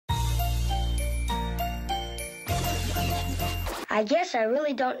I guess I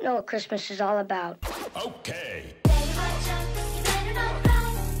really don't know what Christmas is all about. Okay.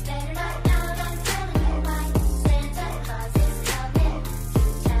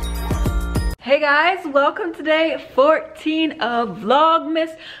 Hey guys, welcome to day 14 of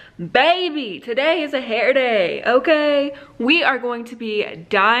Vlogmas. Baby, today is a hair day, okay? We are going to be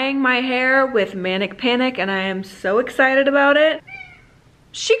dyeing my hair with Manic Panic and I am so excited about it.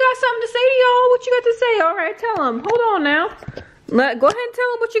 She got something to say to y'all. What you got to say? All right, tell them. Hold on now. Go ahead and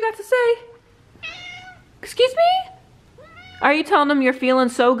tell them what you got to say. Excuse me? Are you telling them you're feeling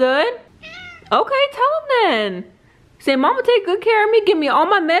so good? Okay, tell them then. Say, Mama, take good care of me. Give me all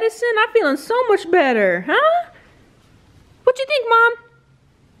my medicine. I'm feeling so much better, huh? What you think, Mom?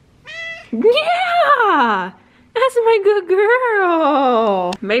 Yeah, that's my good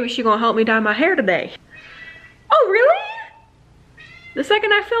girl. Maybe she gonna help me dye my hair today. Oh, really? The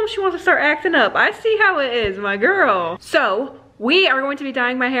second I film, she wants to start acting up. I see how it is, my girl. So, we are going to be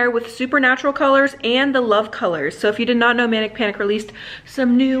dyeing my hair with Supernatural colors and the Love colors. So if you did not know, Manic Panic released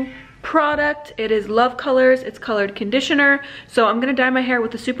some new product. It is Love colors. It's colored conditioner. So I'm gonna dye my hair with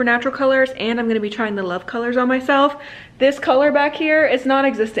the Supernatural colors and I'm gonna be trying the Love colors on myself. This color back here is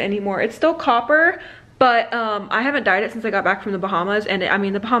non-existent anymore. It's still copper, but I haven't dyed it since I got back from the Bahamas, and I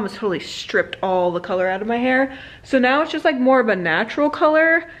mean the Bahamas totally stripped all the color out of my hair. So now it's just like more of a natural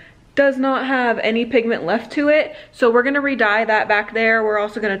color. Does not have any pigment left to it. So we're gonna re-dye that back there. We're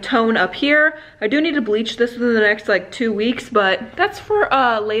also gonna tone up here. I do need to bleach this within the next like 2 weeks, but that's for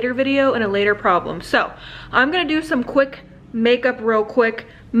a later video and a later problem. So I'm gonna do some quick makeup real quick,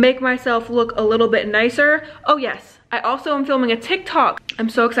 make myself look a little bit nicer. Oh yes, I also am filming a TikTok. I'm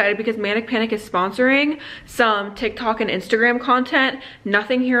so excited because Manic Panic is sponsoring some TikTok and Instagram content.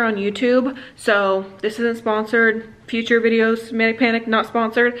 Nothing here on YouTube. So this isn't sponsored. Future videos, Manic Panic, not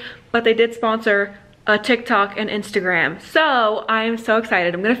sponsored, but they did sponsor a TikTok and Instagram. So I'm so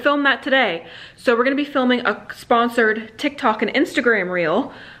excited. I'm gonna film that today. So we're gonna be filming a sponsored TikTok and Instagram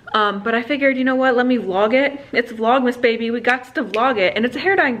reel. But I figured, you know what, let me vlog it. It's Vlogmas, baby. We got to vlog it, and it's a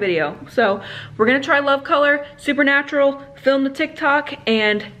hair dyeing video. So we're gonna try Love color, Supernatural, film the TikTok,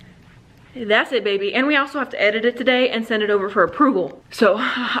 and that's it, baby. And we also have to edit it today and send it over for approval. So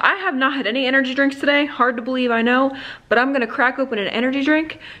I have not had any energy drinks today. Hard to believe, I know, but I'm gonna crack open an energy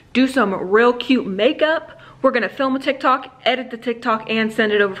drink, do some real cute makeup. We're gonna film a TikTok, edit the TikTok, and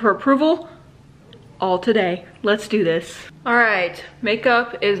send it over for approval. All today. Let's do this. All right,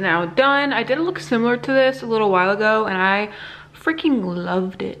 makeup is now done. I did look similar to this a little while ago and I freaking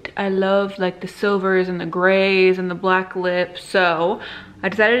loved it. I loved like the silvers and the grays and the black lips. So I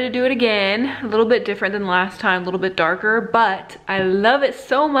decided to do it again, a little bit different than last time, a little bit darker, but I love it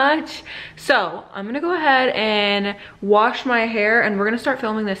so much. So I'm gonna go ahead and wash my hair and we're gonna start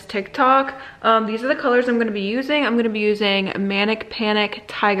filming this TikTok. These are the colors I'm gonna be using. I'm gonna be using Manic Panic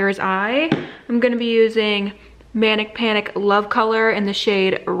Tiger's Eye. I'm gonna be using Manic Panic Love color in the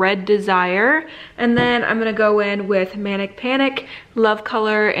shade Red Desire, and then I'm gonna go in with Manic Panic Love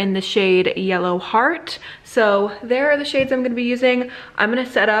color in the shade Yellow Heart. So there are the shades I'm gonna be using. I'm gonna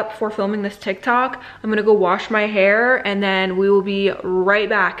set up for filming this TikTok. I'm gonna go wash my hair and then we will be right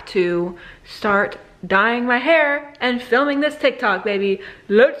back to start dyeing my hair and filming this TikTok, baby.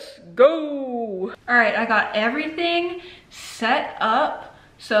 Let's go. All right, I got everything set up.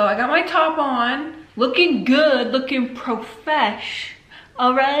 So I got my top on. Looking good, looking profesh.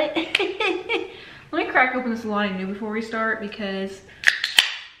 All right. Let me crack open this Lonnie New before we start because,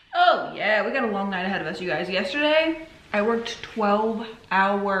 oh yeah, we got a long night ahead of us, you guys. Yesterday, I worked 12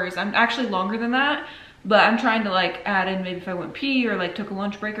 hours. I'm actually longer than that, but I'm trying to like add in maybe if I went pee or like took a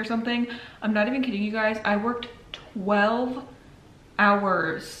lunch break or something. I'm not even kidding you guys. I worked 12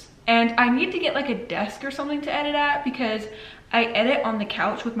 hours and I need to get like a desk or something to edit at because I edit on the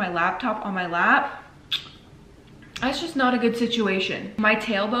couch with my laptop on my lap. That's just not a good situation. My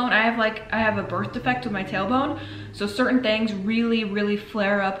tailbone, I have a birth defect with my tailbone. So certain things really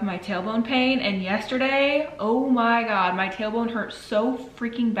flare up my tailbone pain. And yesterday, oh my God, my tailbone hurt so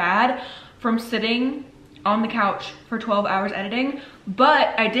freaking bad from sitting on the couch for 12 hours editing.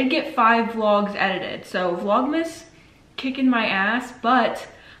 But I did get 5 vlogs edited. So Vlogmas kicking my ass, but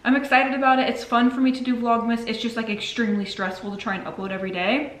I'm excited about it. It's fun for me to do Vlogmas. It's just like extremely stressful to try and upload every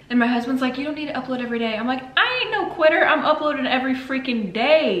day. And my husband's like, you don't need to upload every day. I'm like, I ain't no quitter. I'm uploading every freaking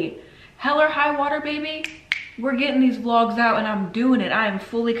day. Hell or high water, baby. We're getting these vlogs out and I'm doing it. I am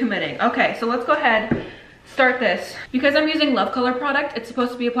fully committing. Okay, so let's go ahead. start this. Because I'm using Love Color product, it's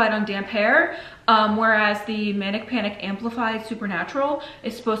supposed to be applied on damp hair, whereas the Manic Panic Amplified Supernatural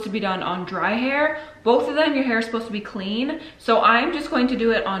is supposed to be done on dry hair. Both of them, your hair is supposed to be clean. So I'm just going to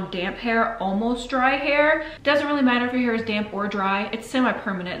do it on damp hair, almost dry hair. Doesn't really matter if your hair is damp or dry. It's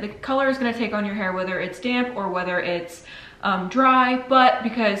semi-permanent. The color is gonna take on your hair whether it's damp or whether it's dry, but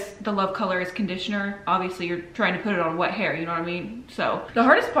because the Love Color is conditioner, obviously you're trying to put it on wet hair, you know what I mean? So the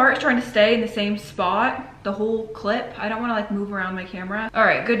hardest part is trying to stay in the same spot the whole clip. I don't want to like move around my camera. All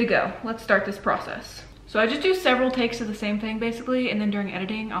right, good to go. Let's start this process. So I just do several takes of the same thing basically, and then during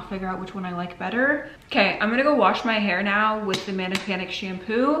editing I'll figure out which one I like better. Okay, I'm gonna go wash my hair now with the Manic Panic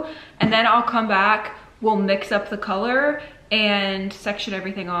shampoo, and then I'll come back, we'll mix up the color and section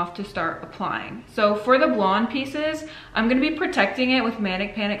everything off to start applying. So for the blonde pieces, I'm gonna be protecting it with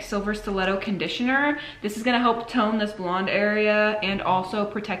Manic Panic Silver Stiletto Conditioner. This is gonna help tone this blonde area and also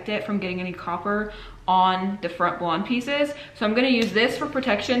protect it from getting any copper on the front blonde pieces. So I'm gonna use this for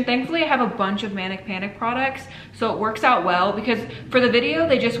protection. Thankfully I have a bunch of Manic Panic products, so it works out well, because for the video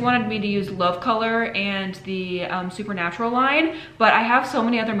they just wanted me to use Love Color and the Supernatural line, but I have so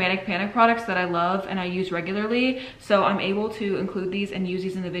many other Manic Panic products that I love and I use regularly, so I'm able to include these and use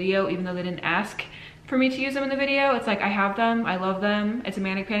these in the video even though they didn't ask for me to use them in the video. It's like I have them, I love them, it's a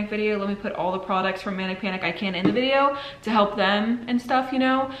Manic Panic video, let me put all the products from Manic Panic I can in the video to help them and stuff, you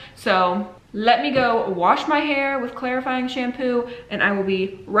know? So let me go wash my hair with clarifying shampoo and I will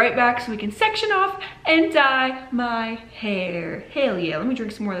be right back so we can section off and dye my hair. Hell yeah, let me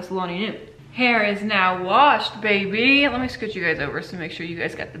drink some more of this Lonnie New. Hair is now washed, baby. Let me scoot you guys over so make sure you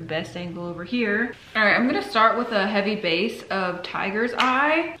guys got the best angle over here. All right, I'm gonna start with a heavy base of Tiger's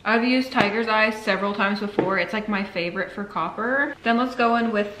Eye. I've used Tiger's Eye several times before. It's like my favorite for copper. Then let's go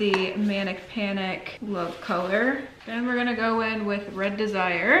in with the Manic Panic Love Color. Then we're gonna go in with Red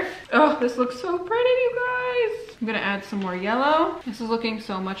Desire. Oh, this looks so pretty, you guys. I'm gonna add some more yellow. This is looking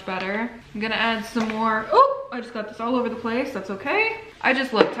so much better. I'm gonna add some more, oh, I just got this all over the place, that's okay. I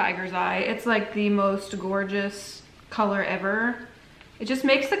just love Tiger's Eye. It's like the most gorgeous color ever. It just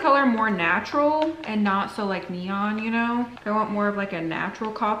makes the color more natural and not so like neon, you know? I want more of like a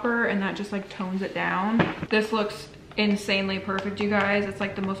natural copper and that just like tones it down. This looks insanely perfect, you guys. It's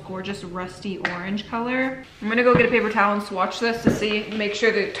like the most gorgeous rusty orange color. I'm gonna go get a paper towel and swatch this to see, make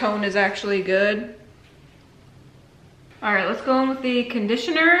sure the tone is actually good. All right, let's go in with the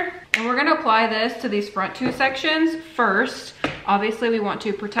conditioner and we're gonna apply this to these front two sections first. Obviously we want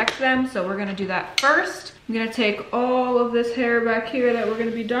to protect them, so we're gonna do that first. I'm gonna take all of this hair back here that we're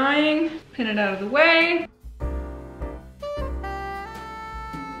gonna be dyeing, pin it out of the way.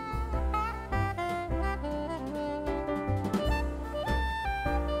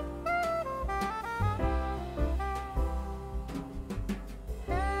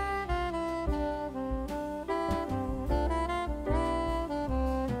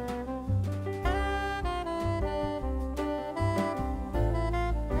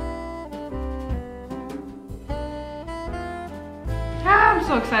 I'm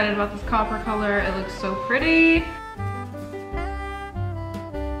so excited about this copper color. It looks so pretty.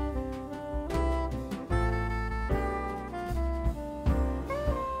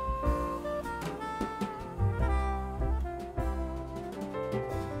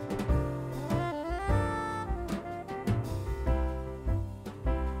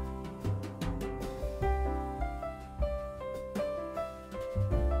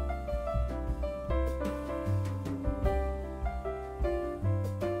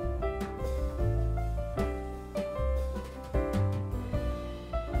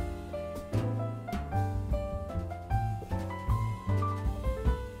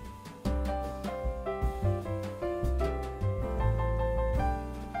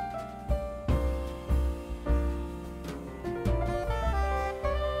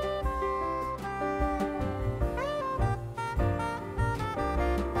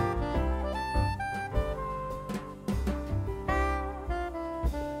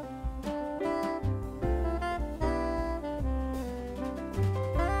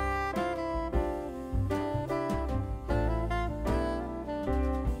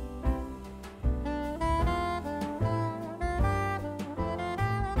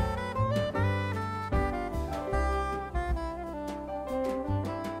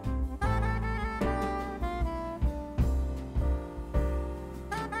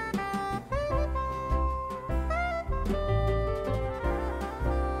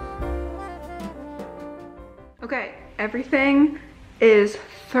 Okay, everything is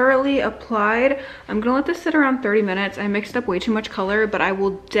thoroughly applied. I'm gonna let this sit around 30 minutes. I mixed up way too much color, but I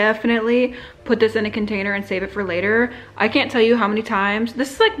will definitely put this in a container and save it for later. I can't tell you how many times.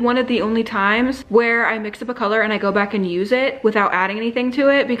 This is like one of the only times where I mix up a color and I go back and use it without adding anything to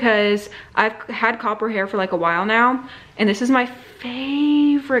it, because I've had copper hair for like a while now, and this is my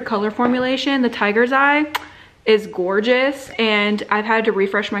favorite color formulation. The Tiger's Eye is gorgeous, and I've had to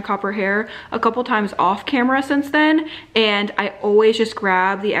refresh my copper hair a couple times off camera since then, and I always just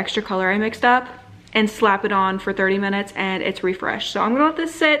grab the extra color I mixed up and slap it on for 30 minutes and it's refreshed. So I'm gonna let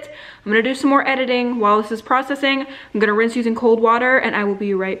this sit. I'm gonna do some more editing while this is processing. I'm gonna rinse using cold water and I will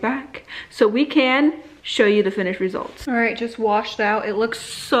be right back so we can show you the finished results. All right, just washed out. It looks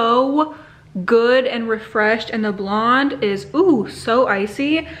so good and refreshed, and the blonde is, ooh, so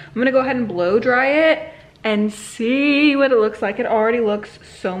icy. I'm gonna go ahead and blow dry it and see what it looks like. It already looks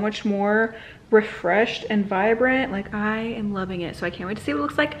so much more refreshed and vibrant. Like, I am loving it. So I can't wait to see what it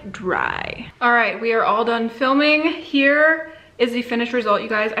looks like dry. All right, we are all done filming. Here is the finished result, you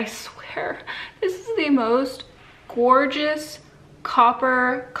guys. I swear, this is the most gorgeous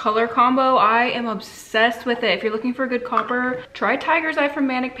copper color combo. I am obsessed with it. If you're looking for a good copper, try Tiger's Eye from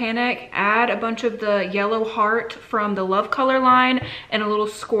Manic Panic. Add a bunch of the yellow heart from the Love color line and a little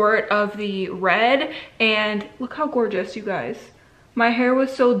squirt of the red, and look how gorgeous, you guys. My hair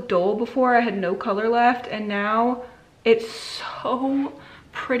was so dull before, I had no color left, and now it's so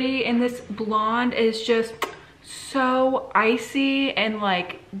pretty, and this blonde is just so icy and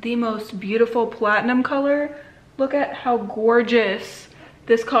like the most beautiful platinum color. Look at how gorgeous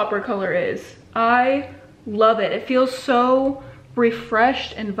this copper color is. I love it. It feels so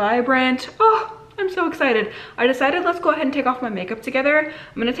refreshed and vibrant. Oh, I'm so excited. I decided let's go ahead and take off my makeup together.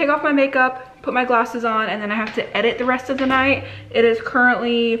 I'm gonna take off my makeup, put my glasses on, and then I have to edit the rest of the night. It is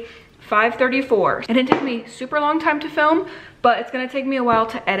currently 5:34. It didn't take me super long time to film, but it's gonna take me a while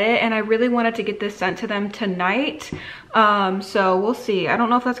to edit, and I really wanted to get this sent to them tonight. So we'll see. I don't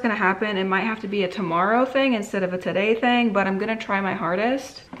know if that's gonna happen. It might have to be a tomorrow thing instead of a today thing, but I'm gonna try my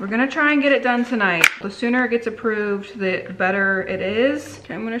hardest. We're gonna try and get it done tonight. The sooner it gets approved, the better it is.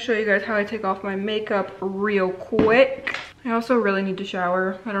 Okay, I'm gonna show you guys how I take off my makeup real quick. I also really need to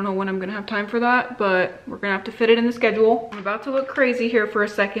shower. I don't know when I'm gonna have time for that, but we're gonna have to fit it in the schedule. I'm about to look crazy here for a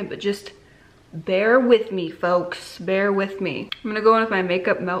second, but just bear with me, folks. Bear with me. I'm gonna go in with my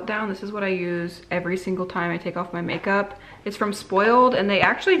makeup meltdown. This is what I use every single time I take off my makeup. It's from Spoiled, and they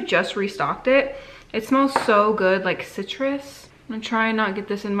actually just restocked it. It smells so good, like citrus. I'm gonna try and not get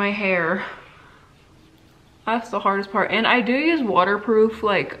this in my hair. That's the hardest part. And I do use waterproof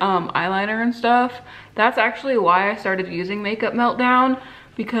like eyeliner and stuff. That's actually why I started using Makeup Meltdown,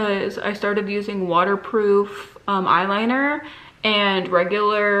 because I started using waterproof eyeliner, and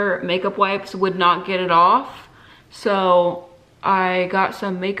regular makeup wipes would not get it off. So I got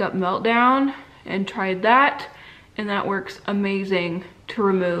some Makeup Meltdown and tried that, and that works amazing to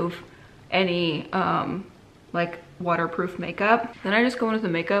remove any like waterproof makeup. Then I just go in with the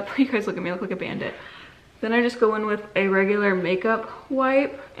makeup. You guys look at me, I look like a bandit. Then I just go in with a regular makeup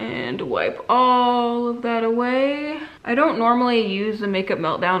wipe and wipe all of that away. I don't normally use the Makeup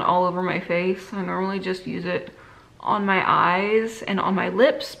Meltdown all over my face. I normally just use it on my eyes and on my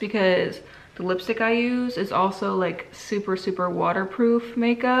lips, because the lipstick I use is also like super waterproof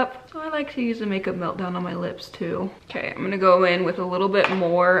makeup. So I like to use the Makeup Meltdown on my lips too. Okay, I'm gonna go in with a little bit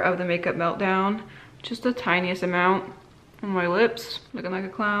more of the Makeup Meltdown, just the tiniest amount on my lips, looking like a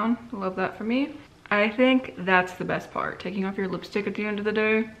clown. I love that for me. I think that's the best part, taking off your lipstick at the end of the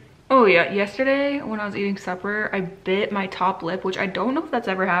day. Oh yeah, yesterday when I was eating supper, I bit my top lip, which I don't know if that's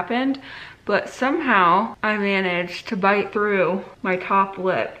ever happened, but somehow I managed to bite through my top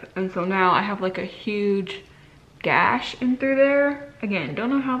lip. And so now I have like a huge gash in through there. Again, don't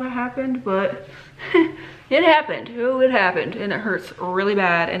know how that happened, but it happened. Oh, it happened, and it hurts really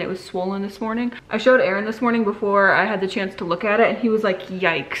bad, and it was swollen this morning. I showed Aaron this morning before I had the chance to look at it, and he was like,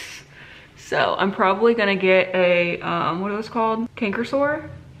 yikes. So I'm probably gonna get a, what are those called? Canker sore?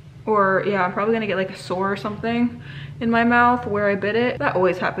 Or yeah, I'm probably gonna get like a sore or something in my mouth where I bit it. That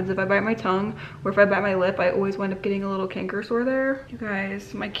always happens if I bite my tongue, or if I bite my lip, I always wind up getting a little canker sore there. You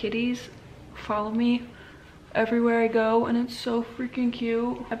guys, my kitties follow me everywhere I go, and it's so freaking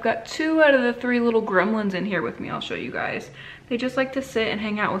cute. I've got 2 out of the 3 little gremlins in here with me. I'll show you guys. They just like to sit and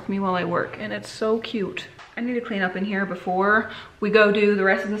hang out with me while I work, and it's so cute. I need to clean up in here before we go do the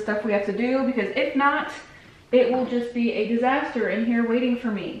rest of the stuff we have to do, because if not, it will just be a disaster in here waiting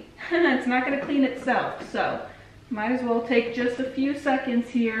for me. It's not gonna clean itself, so might as well take just a few seconds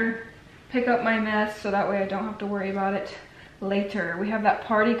here, pick up my mess, so that way I don't have to worry about it later. We have that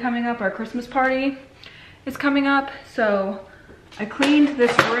party coming up, our Christmas party is coming up, so I cleaned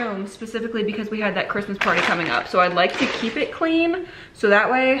this room specifically because we had that Christmas party coming up. So I'd like to keep it clean so that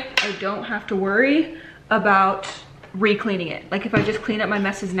way I don't have to worry about re-cleaning it. Like if I just clean up my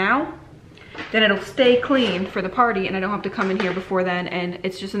messes now, then it'll stay clean for the party and I don't have to come in here before then, and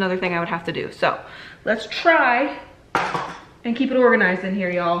it's just another thing I would have to do. So let's try and keep it organized in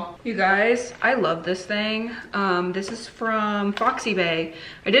here, y'all. You guys, I love this thing. This is from Foxy Bay.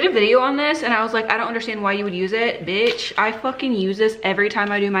 I did a video on this and I was like, I don't understand why you would use it. Bitch, I fucking use this every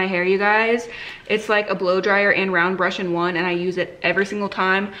time I do my hair, you guys. It's like a blow dryer and round brush in one, and I use it every single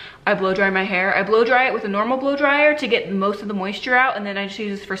time I blow dry my hair. I blow dry it with a normal blow dryer to get most of the moisture out, and then I just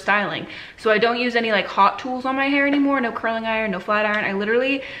use this for styling. So I don't use any like hot tools on my hair anymore. No curling iron, no flat iron. I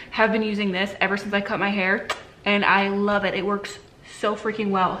literally have been using this ever since I cut my hair, and I love it. It works so freaking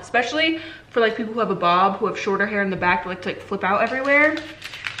well, especially for like people who have a bob, who have shorter hair in the back, like to like flip out everywhere.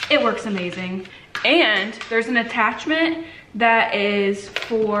 It works amazing. And there's an attachment that is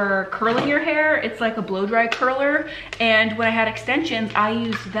for curling your hair. It's like a blow dry curler, and when I had extensions I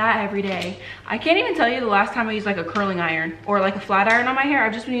used that every day. I can't even tell you the last time I used like a curling iron or like a flat iron on my hair.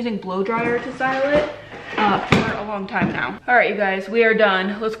 I've just been using blow dryer to style it for a long time now. All right, you guys, we are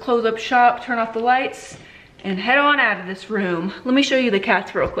done. Let's close up shop, turn off the lights, and head on out of this room. Let me show you the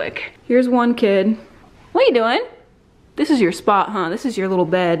cats real quick. Here's one kid. What are you doing? This is your spot, huh? This is your little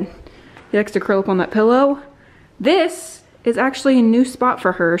bed. He likes to curl up on that pillow. This is actually a new spot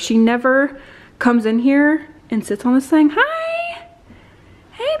for her. She never comes in here and sits on this thing. Hi!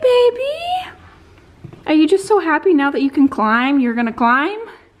 Hey, baby! Are you just so happy now that you can climb? You're gonna climb?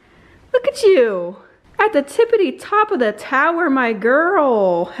 Look at you! At the tippity top of the tower, my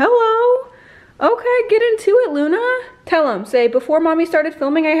girl. Hello! Okay, get into it, Luna. Tell him, say, before mommy started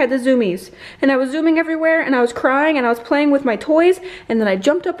filming, I had the zoomies. And I was zooming everywhere, and I was crying, and I was playing with my toys, and then I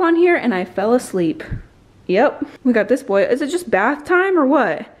jumped up on here, and I fell asleep. Yep, we got this boy. Is it just bath time or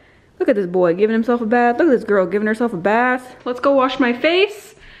what? Look at this boy giving himself a bath. Look at this girl giving herself a bath. Let's go wash my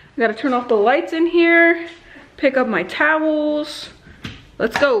face. I gotta turn off the lights in here, pick up my towels.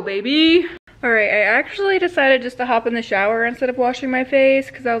 Let's go, baby. All right, I actually decided just to hop in the shower instead of washing my face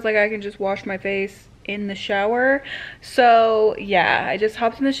because I was like, I can just wash my face in the shower. So yeah, I just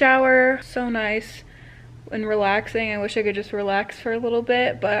hopped in the shower. So nice and relaxing. I wish I could just relax for a little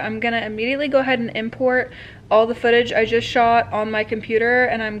bit, but I'm gonna immediately go ahead and import all the footage I just shot on my computer,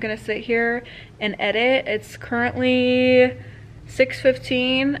 and I'm gonna sit here and edit. It's currently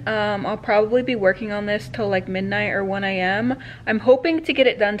 6:15. I'll probably be working on this till like midnight or 1 a.m. I'm hoping to get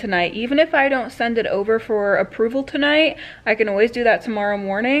it done tonight. Even if I don't send it over for approval tonight, I can always do that tomorrow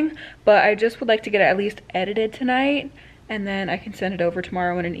morning, but I just would like to get it at least edited tonight, and then I can send it over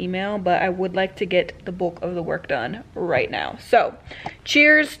tomorrow in an email, but I would like to get the bulk of the work done right now. So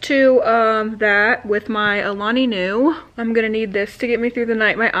cheers to that with my Alani Nu. I'm gonna need this to get me through the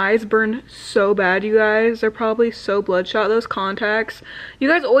night. My eyes burn so bad, you guys. They're probably so bloodshot, those contacts. You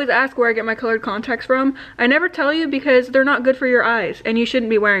guys always ask where I get my colored contacts from. I never tell you because they're not good for your eyes and you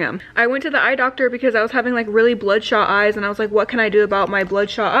shouldn't be wearing them. I went to the eye doctor because I was having like really bloodshot eyes, and I was like, what can I do about my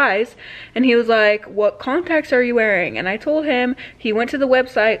bloodshot eyes? And he was like, what contacts are you wearing? And I told him. He went to the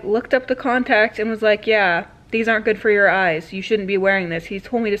website, looked up the contacts, and was like, yeah, these aren't good for your eyes. You shouldn't be wearing this. He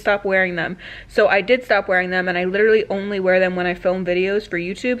told me to stop wearing them. So I did stop wearing them, and I literally only wear them when I film videos for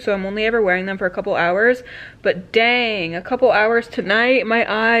YouTube. So I'm only ever wearing them for a couple hours. But dang, a couple hours tonight,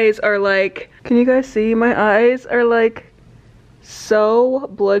 my eyes are like, can you guys see? My eyes are like so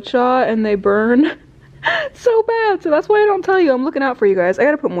bloodshot and they burn so bad. So that's why I don't tell you. I'm looking out for you guys. I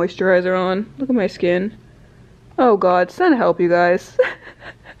gotta put moisturizer on. Look at my skin. Oh God, send help, you guys.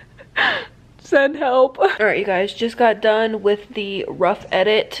 Send help. All right, you guys, just got done with the rough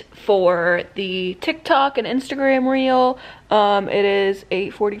edit for the TikTok and Instagram reel. It is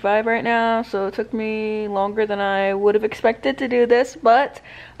 8:45 right now, so it took me longer than I would have expected to do this, but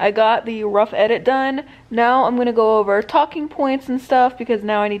I got the rough edit done. Now I'm gonna go over talking points and stuff because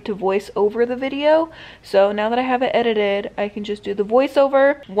now I need to voice over the video. So now that I have it edited, I can just do the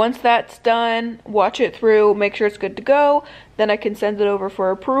voiceover. Once that's done, watch it through, make sure it's good to go. Then I can send it over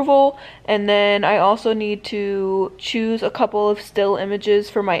for approval. And then I also need to choose a couple of still images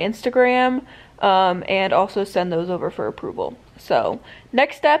for my Instagram. And also send those over for approval. So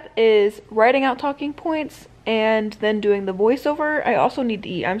next step is writing out talking points and then doing the voiceover. I also need to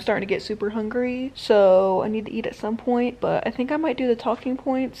eat. I'm starting to get super hungry, so I need to eat at some point, but I think I might do the talking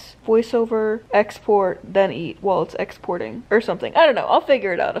points, voiceover, export, then eat while it's exporting or something. I don't know. I'll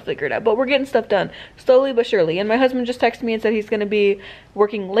figure it out. But we're getting stuff done slowly but surely. And my husband just texted me and said he's gonna be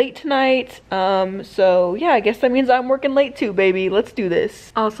working late tonight. So yeah, I guess that means I'm working late too, baby. Let's do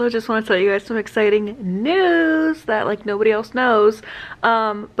this. Also, just want to tell you guys some exciting news that like nobody else knows.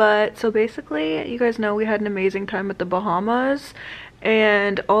 But so basically, you guys know we had an amazing time at the Bahamas,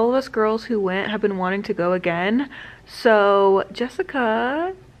 and all of us girls who went have been wanting to go again. So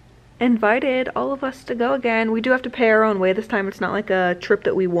Jessica invited all of us to go again. We do have to pay our own way this time. It's not like a trip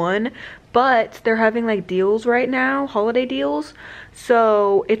that we won, but they're having like deals right now, holiday deals.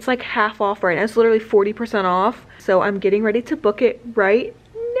 So it's like half off right now. It's literally 40% off. So I'm getting ready to book it right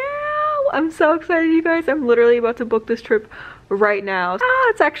now. I'm so excited, you guys. I'm literally about to book this trip right now.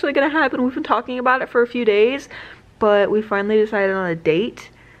 It's actually gonna happen. We've been talking about it for a few days, but we finally decided on a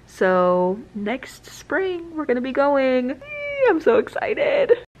date. So next spring we're gonna be going. I'm so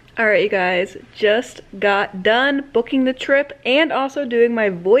excited. Alright, you guys, just got done booking the trip and also doing my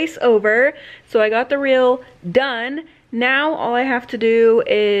voiceover. So I got the reel done. Now all I have to do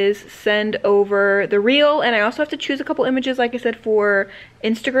is send over the reel, and I also have to choose a couple images, like I said, for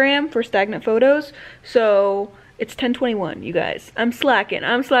Instagram, for stagnant photos. So it's 10:21, you guys. I'm slacking.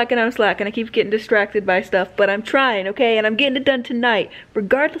 I keep getting distracted by stuff, but I'm trying, okay? And I'm getting it done tonight.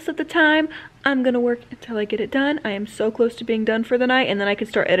 Regardless of the time, I'm gonna work until I get it done. I am so close to being done for the night, and then I can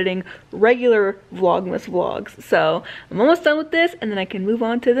start editing regular Vlogmas vlogs. So I'm almost done with this, and then I can move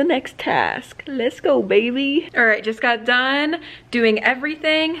on to the next task. Let's go, baby. All right, just got done doing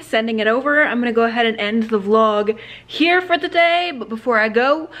everything, sending it over. I'm gonna go ahead and end the vlog here for the day, but before I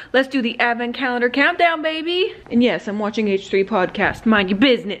go, let's do the advent calendar countdown, baby. And yes, I'm watching H3 podcast, mind your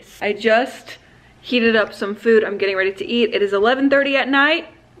business. I just heated up some food. I'm getting ready to eat. It is 11:30 at night.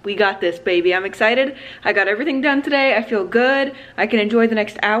 We got this, baby. I'm excited. I got everything done today. I feel good. I can enjoy the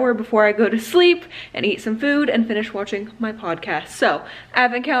next hour before I go to sleep and eat some food and finish watching my podcast. So,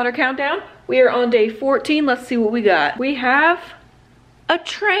 advent calendar countdown. We are on day 14. Let's see what we got. We have a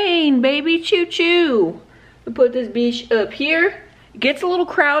train, baby. Choo-choo. We put this beach up here. It gets a little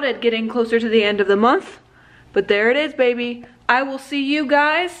crowded getting closer to the end of the month, but there it is, baby. I will see you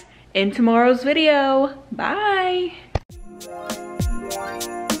guys in tomorrow's video. Bye.